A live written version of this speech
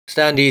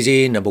Stand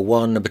easy, number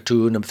 1, number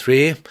 2, number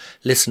 3.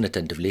 Listen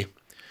attentively.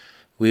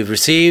 We have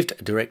received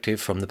a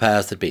directive from the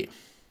powers that be.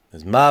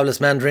 As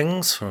marvellous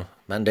mandarins for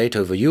mandate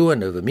over you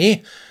and over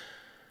me,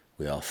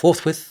 we are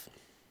forthwith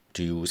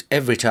to use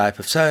every type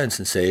of science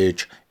and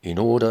sage in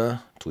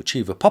order to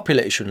achieve a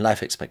population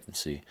life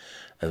expectancy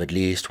of at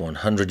least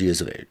 100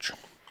 years of age.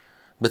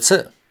 But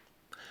sir,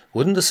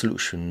 wouldn't the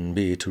solution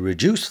be to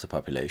reduce the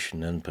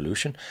population and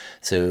pollution,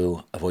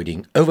 so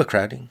avoiding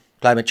overcrowding,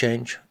 climate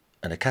change,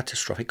 and a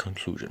catastrophic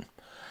conclusion?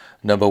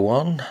 Number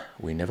 1,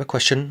 we never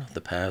question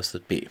the powers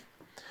that be.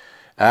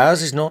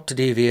 Ours is not to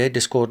deviate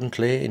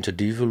discordantly into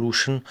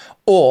devolution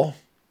or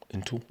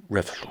into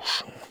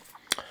revolution.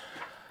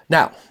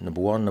 Now, number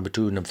 1, number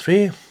 2, number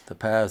 3, the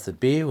powers that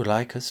be would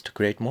like us to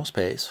create more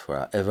space for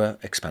our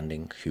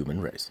ever-expanding human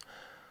race.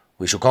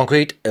 We shall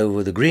concrete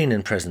over the green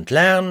and present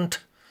land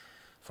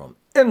from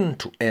end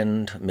to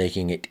end,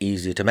 making it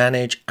easier to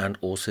manage and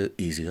also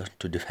easier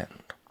to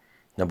defend.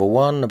 Number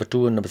 1, number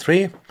 2, and number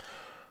 3,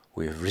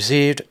 we have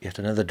received yet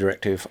another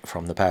directive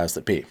from the powers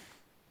that be.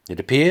 It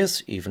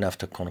appears, even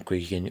after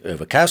concreting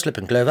over cowslip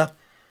and clover,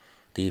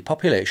 the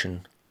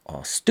population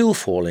are still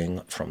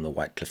falling from the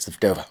White Cliffs of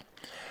Dover.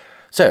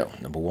 So,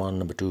 number 1,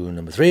 number 2, and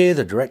number 3,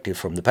 the directive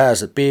from the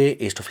powers that be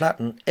is to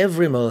flatten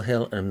every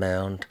molehill and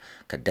mound,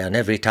 cut down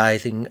every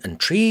tithing and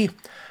tree,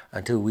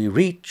 until we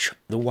reach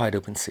the wide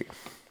open sea.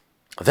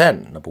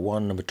 Then, number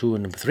 1, number 2,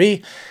 and number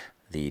 3,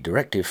 the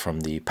directive from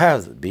the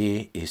powers that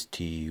be is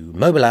to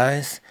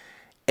mobilize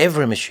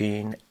every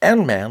machine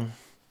and man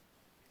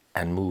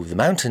and move the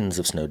mountains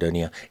of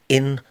Snowdonia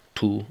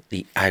into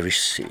the Irish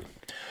Sea.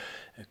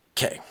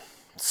 Okay,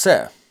 so,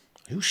 are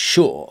you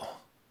sure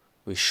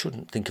we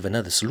shouldn't think of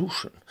another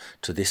solution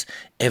to this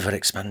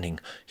ever-expanding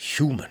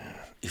human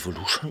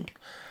evolution?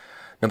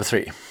 Number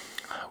 3,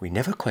 we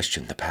never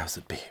question the powers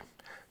that be.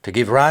 To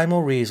give rhyme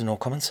or reason or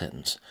common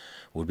sense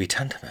would be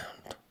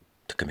tantamount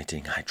to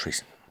committing high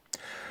treason.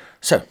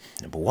 So,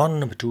 number 1,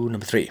 number 2,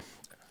 number 3,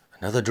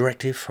 another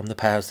directive from the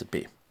powers that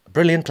be. A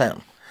brilliant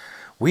plan.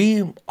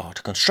 We are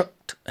to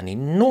construct an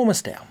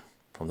enormous dam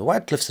from the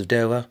White Cliffs of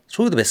Dover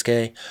through the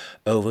Biscay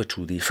over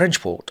to the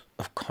French port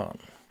of Caen.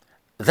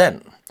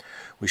 Then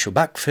we shall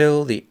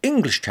backfill the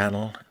English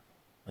Channel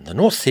and the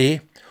North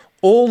Sea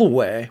all the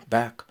way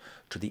back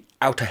to the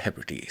Outer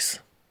Hebrides.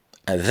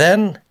 And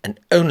then, and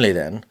only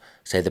then,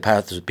 say the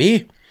powers that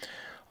be,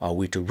 are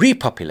we to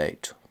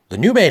repopulate the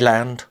new made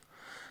land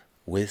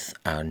with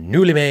our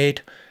newly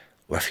made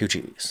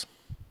refugees.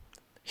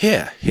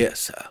 Here,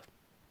 sir.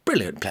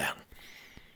 Brilliant plan.